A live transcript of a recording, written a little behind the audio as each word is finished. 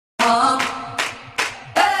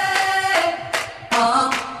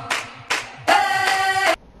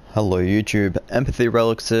Hello YouTube, Empathy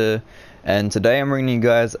Relics here, and today I'm bringing you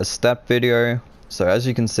guys a stat video. So as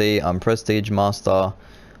you can see, I'm Prestige Master,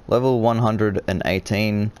 level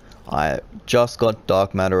 118. I just got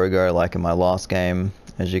Dark Matter ago, like in my last game,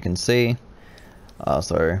 as you can see.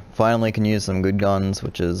 So finally can use some good guns,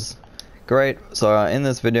 which is great. So in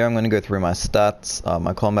this video I'm going to go through my stats,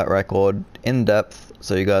 my combat record in depth,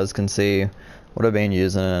 so you guys can see what I've been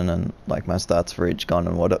using and like my stats for each gun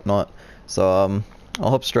and whatnot. So I'll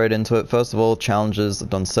hop straight into it. First of all, challenges. I've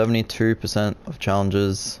done 72% of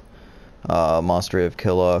challenges. Mastery of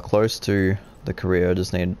Killer, close to the career. I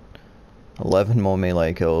just need 11 more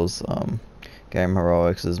melee kills. Game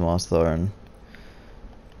Heroics is Master, and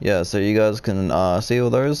yeah, so you guys can see all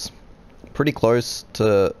those. Pretty close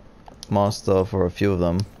to Master for a few of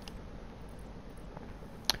them.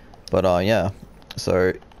 But yeah,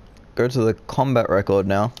 so go to the combat record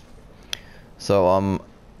now. So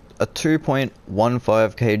a 2.15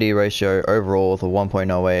 KD ratio overall with a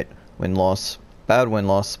 1.08 win-loss. Bad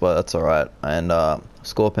win-loss, but that's alright. And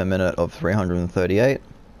score per minute of 338.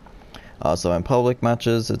 So in public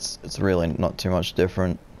matches, it's really not too much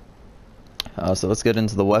different. So let's get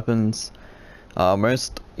into the weapons.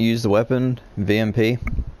 Most used weapon, VMP.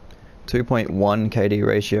 2.1 KD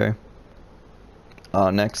ratio.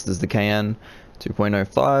 Next is the KN,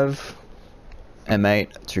 2.05.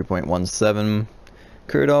 M8, 2.17.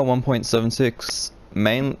 Kuda 1.76.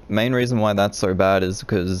 Main reason why that's so bad is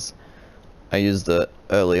because I used it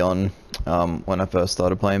early on when I first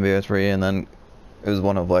started playing BO3, and then it was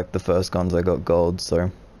one of like the first guns I got gold.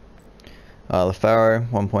 So the Pharaoh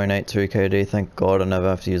 1.82 KD. Thank God I never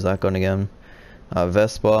have to use that gun again.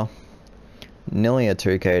 Vespa nearly a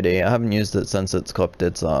 2 KD. I haven't used it since it's copped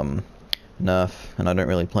its nerf, and I don't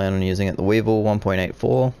really plan on using it. The Weevil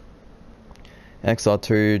 1.84.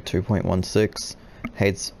 XR2 2.16.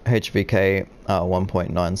 HVK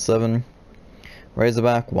 1.97,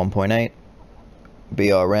 Razorback 1.8,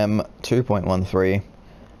 BRM 2.13,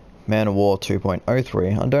 Man of War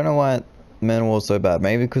 2.03. I don't know why Man of War is so bad.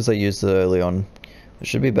 Maybe because I used it early on. It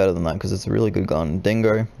should be better than that because it's a really good gun.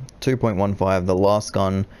 Dingo 2.15, the last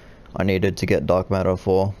gun I needed to get Dark Matter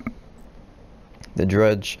for. The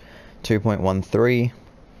Dredge 2.13,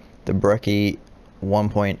 the Brecci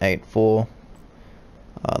 1.84.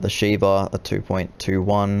 The Shiva a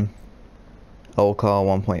 2.21,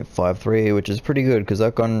 Elcar 1.53, which is pretty good because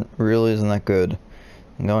that gun really isn't that good.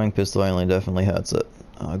 And going pistol only definitely hurts it.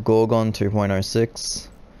 Gorgon 2.06,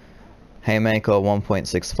 Haymaker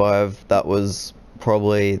 1.65. That was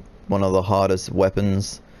probably one of the hardest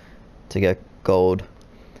weapons to get gold.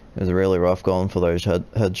 It was really rough going for those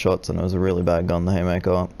headshots, and it was a really bad gun, the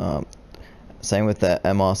Haymaker. Same with that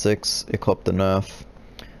MR6, it copped the nerf.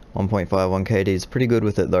 1.51 KD is pretty good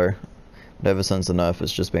with it though, but ever since the nerf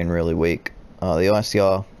it's just been really weak. The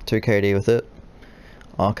ICR 2 KD with it,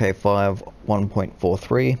 RK5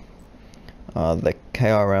 1.43, the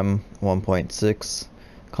KRM 1.6,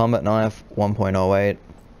 Combat Knife 1.08,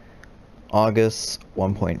 Argus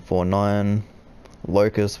 1.49,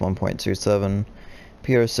 Locust 1.27,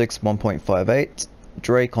 PO6 1.58,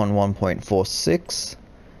 Dracon 1.46,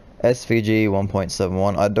 SVG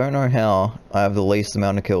 1.71. I don't know how I have the least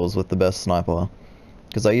amount of kills with the best sniper,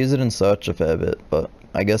 because I use it in search a fair bit, but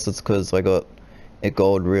I guess it's because I got it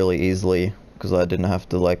gold really easily because I didn't have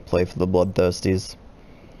to like play for the bloodthirsties,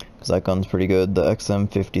 because that gun's pretty good. The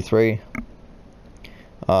XM53,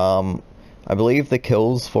 I believe the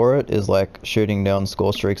kills for it is like shooting down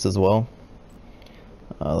score streaks as well.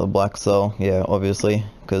 The Black Cell, yeah, obviously,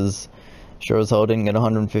 because sure as hell didn't get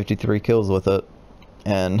 153 kills with it.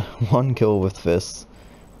 And 1 kill with fists,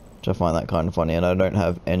 which I find that kind of funny. And I don't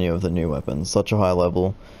have any of the new weapons. Such a high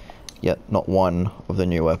level, yet not one of the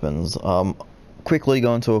new weapons. Quickly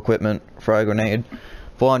go into equipment. Frag Grenade,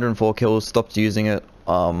 404 kills. Stopped using it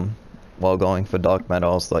while going for Dark Matter.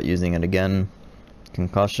 I'll start using it again.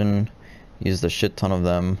 Concussion, used a shit ton of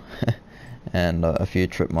them. And a few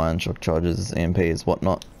Trip Mine, Shock Charges, EMPs,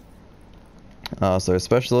 whatnot. So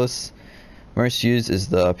Specialists. Most used is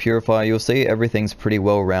the Purifier. You'll see everything's pretty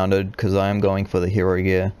well rounded because I am going for the hero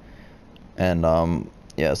gear. And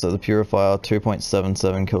yeah, so the Purifier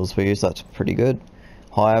 2.77 kills per use, that's pretty good.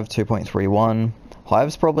 Hive 2.31.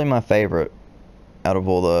 Hive's probably my favorite out of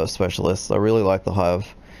all the specialists. I really like the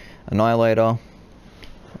Hive. Annihilator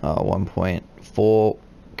 1.4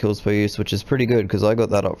 kills per use, which is pretty good because I got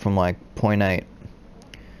that up from like 0.8.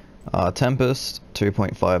 Tempest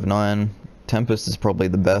 2.59. Tempest is probably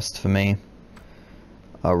the best for me.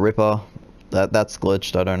 Ripper, that's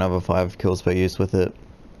glitched. I don't have a 5 kills per use with it.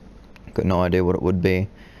 Got no idea what it would be.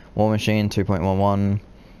 War Machine 2.11,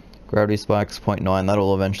 Gravity Spikes 0.9,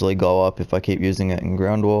 that'll eventually go up if I keep using it in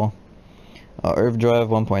Ground War. Overdrive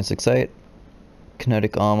 1.68,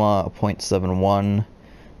 Kinetic Armor 0.71,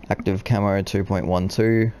 Active Camo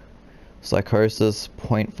 2.12, Psychosis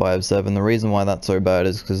 0.57. The reason why that's so bad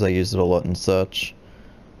is because I used it a lot in Search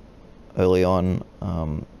early on.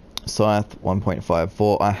 Scythe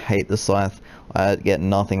 1.54. I hate the Scythe. I get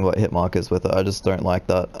nothing but hit markers with it. I just don't like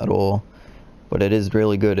that at all. But it is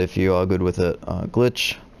really good if you are good with it.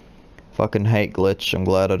 Glitch. Fucking hate Glitch. I'm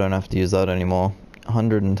glad I don't have to use that anymore.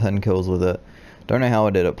 110 kills with it. Don't know how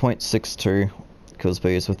I did it. 0.62 kills per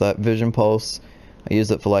use with that. Vision Pulse. I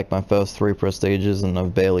used it for like my first 3 prestiges and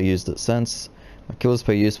I've barely used it since. My kills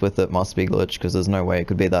per use with it must be Glitch because there's no way it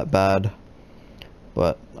could be that bad.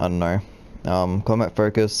 But I don't know. Combat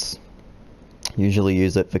Focus. Usually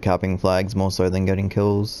use it for capping flags more so than getting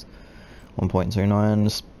kills. 1.29.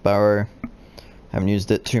 Sparrow. Haven't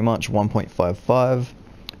used it too much. 1.55.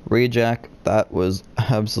 Rejack. That was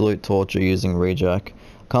absolute torture using Rejack.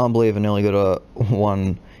 Can't believe I nearly got a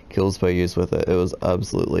 1 kills per use with it. It was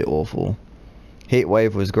absolutely awful. Heat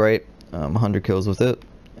Wave was great. 100 kills with it.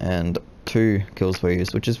 And 2 kills per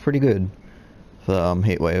use, which is pretty good for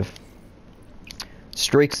Heat Wave.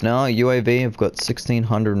 Streaks now. UAV, I've got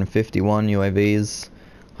 1651 UAVs,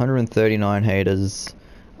 139 haters,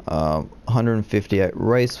 158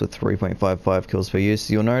 race with 3.55 kills per use.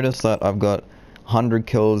 You'll notice that I've got 100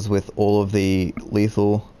 kills with all of the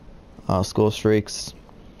lethal score streaks,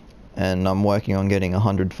 and I'm working on getting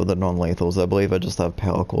 100 for the non-lethals. I believe I just have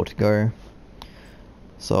Power Core to go.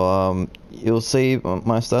 So you'll see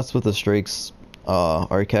my stats with the streaks are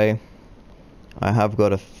okay. I have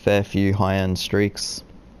got a fair few high-end streaks,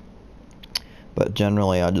 but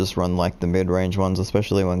generally I just run like the mid-range ones,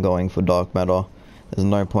 especially when going for Dark Matter. There's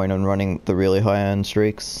no point in running the really high-end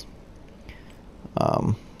streaks.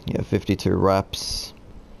 Yeah, 52 wraps,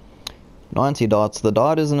 90 darts. The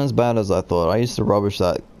dart isn't as bad as I thought. I used to rubbish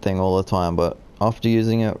that thing all the time, but after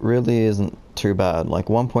using it, really isn't too bad. Like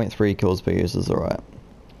 1.3 kills per use is alright.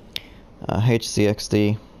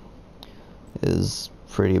 HCXD is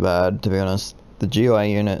pretty bad, to be honest. The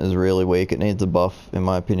GI unit is really weak. It needs a buff, in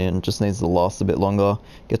my opinion. It just needs to last a bit longer.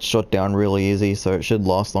 Gets shot down really easy, so it should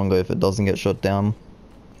last longer if it doesn't get shot down.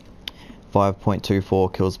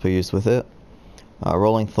 5.24 kills per use with it.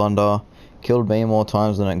 Rolling Thunder killed me more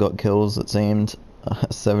times than it got kills, it seemed.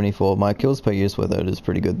 74. My kills per use with it is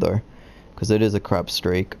pretty good though, because it is a crap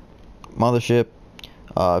streak. Mothership,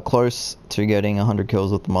 close to getting 100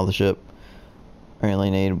 kills with the Mothership. I only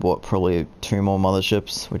need, what, probably 2 more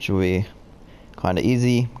Motherships, which will be kind of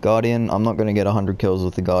easy. Guardian, I'm not going to get 100 kills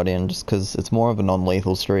with the Guardian just because it's more of a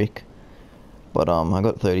non-lethal streak. But I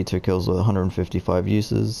got 32 kills with 155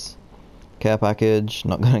 uses. Care Package,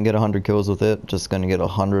 not going to get 100 kills with it, just going to get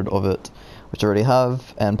 100 of it, which I already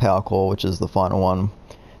have. And Power Core, which is the final one.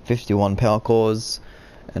 51 Power Cores.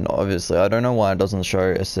 And obviously, I don't know why it doesn't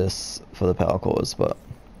show assists for the Power Cores, but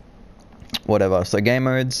whatever. So game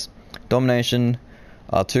modes, Domination,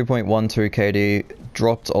 2.12 KD,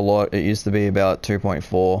 dropped a lot. It used to be about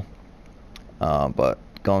 2.4, but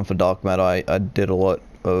going for Dark Matter, I did a lot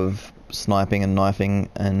of sniping and knifing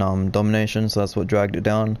and Domination, so that's what dragged it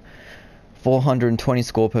down. 420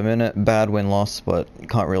 score per minute, bad win-loss, but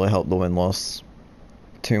can't really help the win-loss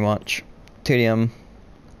too much. TDM,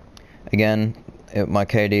 again, my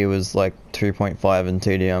KD was like 2.5 in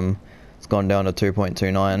TDM. It's gone down to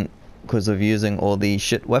 2.29 because of using all the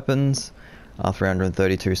shit weapons.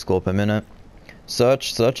 332 score per minute.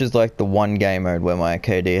 Search is like the one game mode where my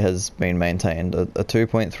KD has been maintained. A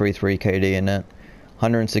 2.33 KD in it.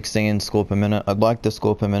 116 score per minute. I'd like the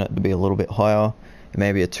score per minute to be a little bit higher.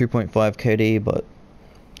 Maybe a 2.5 KD, but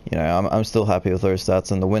you know, I'm still happy with those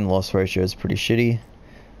stats, and the win-loss ratio is pretty shitty.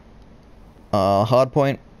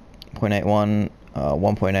 Hardpoint, 0.81,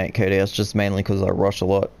 1.8 KD. That's just mainly because I rush a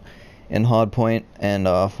lot in Hardpoint, and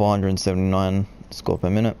 479 score per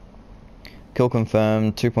minute. Kill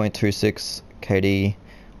confirmed, 2.26 KD,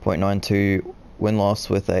 0.92 win-loss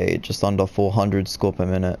with a just under 400 score per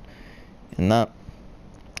minute in that.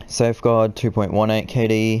 Safeguard, 2.18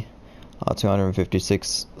 KD,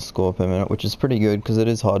 256 score per minute, which is pretty good because it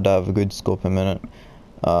is hard to have a good score per minute.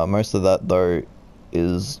 Most of that though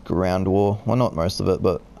is Ground War. Well, not most of it,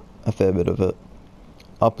 but a fair bit of it.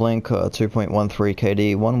 Uplink, 2.13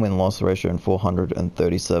 KD, 1 win-loss ratio and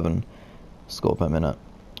 437 score per minute.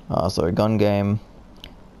 So gun game,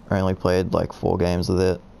 I only played like 4 games with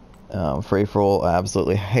it. Free-for-all, I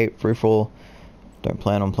absolutely hate free-for-all. Don't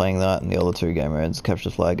plan on playing that. And the other 2 game modes,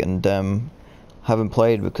 Capture Flag and Dem, haven't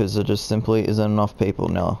played because there just simply isn't enough people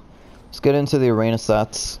now. Let's get into the arena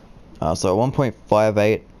stats. So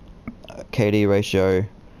 1.58 KD ratio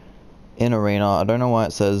in arena. I don't know why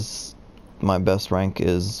it says my best rank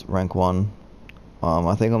is rank 1.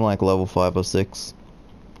 I think I'm like level 5 or 6.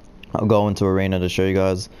 I'll go into arena to show you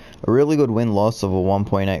guys. A really good win-loss of a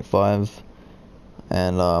 1.85,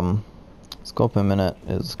 and score per minute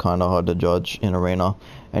is kind of hard to judge in arena.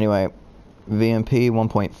 Anyway, VMP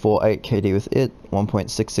 1.48 KD with it,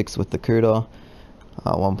 1.66 with the Kuda,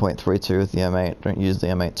 1.32 with the M8. Don't use the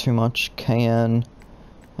M8 too much. KN,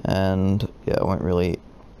 and yeah, I won't really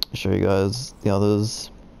show you guys the others.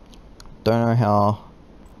 Don't know how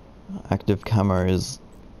active camo is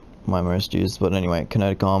my most used, but anyway,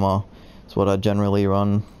 kinetic armor is what I generally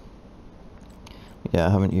run. Yeah, I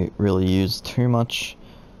haven't really used too much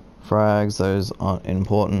frags, those aren't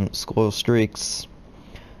important. Score streaks,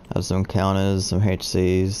 have some counters, some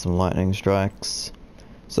HCs, some lightning strikes.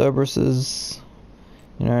 Cerberuses,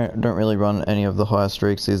 you know, I don't really run any of the higher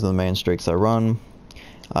streaks, these are the main streaks I run.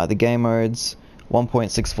 The game modes,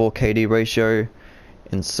 1.64 KD ratio,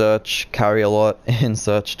 in search, carry a lot, in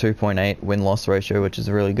search 2.8 win-loss ratio, which is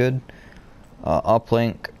really good.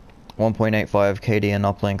 Uplink, 1.85 KD and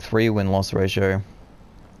uplink 3 win-loss ratio.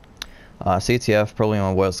 CTF, probably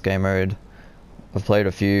my worst game mode. I've played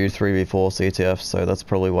a few 3v4 CTFs, so that's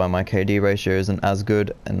probably why my KD ratio isn't as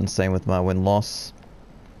good, and same with my win-loss.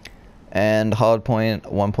 And hardpoint,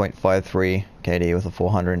 1.53 KD with a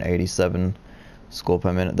 487 score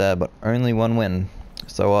per minute there, but only 1 win.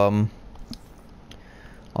 So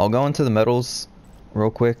I'll go into the medals real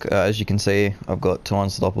quick. As you can see, I've got 2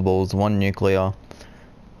 unstoppables, 1 nuclear,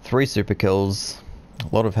 3 super kills,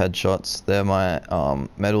 a lot of headshots. They're my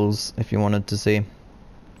medals if you wanted to see.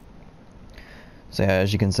 So yeah,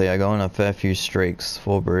 as you can see, I go on a fair few streaks,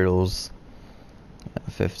 4 brutals,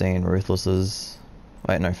 15 ruthlesses,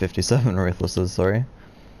 wait no, 57 ruthlesses, sorry,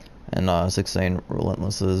 and 16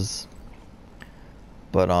 relentlesses.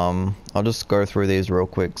 But I'll just go through these real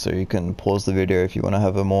quick so you can pause the video if you want to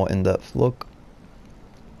have a more in-depth look.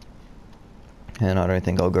 And I don't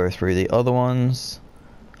think I'll go through the other ones.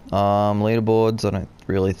 Leaderboards, I don't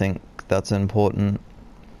really think that's important.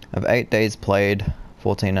 I have 8 days played,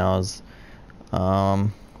 14 hours. What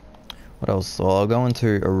else? So I'll go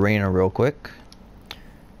into arena real quick.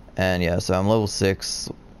 And yeah, so I'm level 6,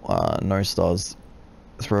 no stars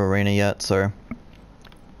through arena yet, so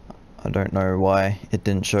I don't know why it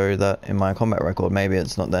didn't show that in my combat record. Maybe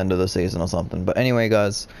it's not the end of the season or something. But anyway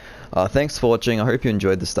guys, thanks for watching. I hope you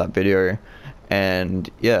enjoyed the stat video. And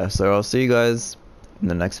yeah, so I'll see you guys in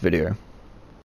the next video.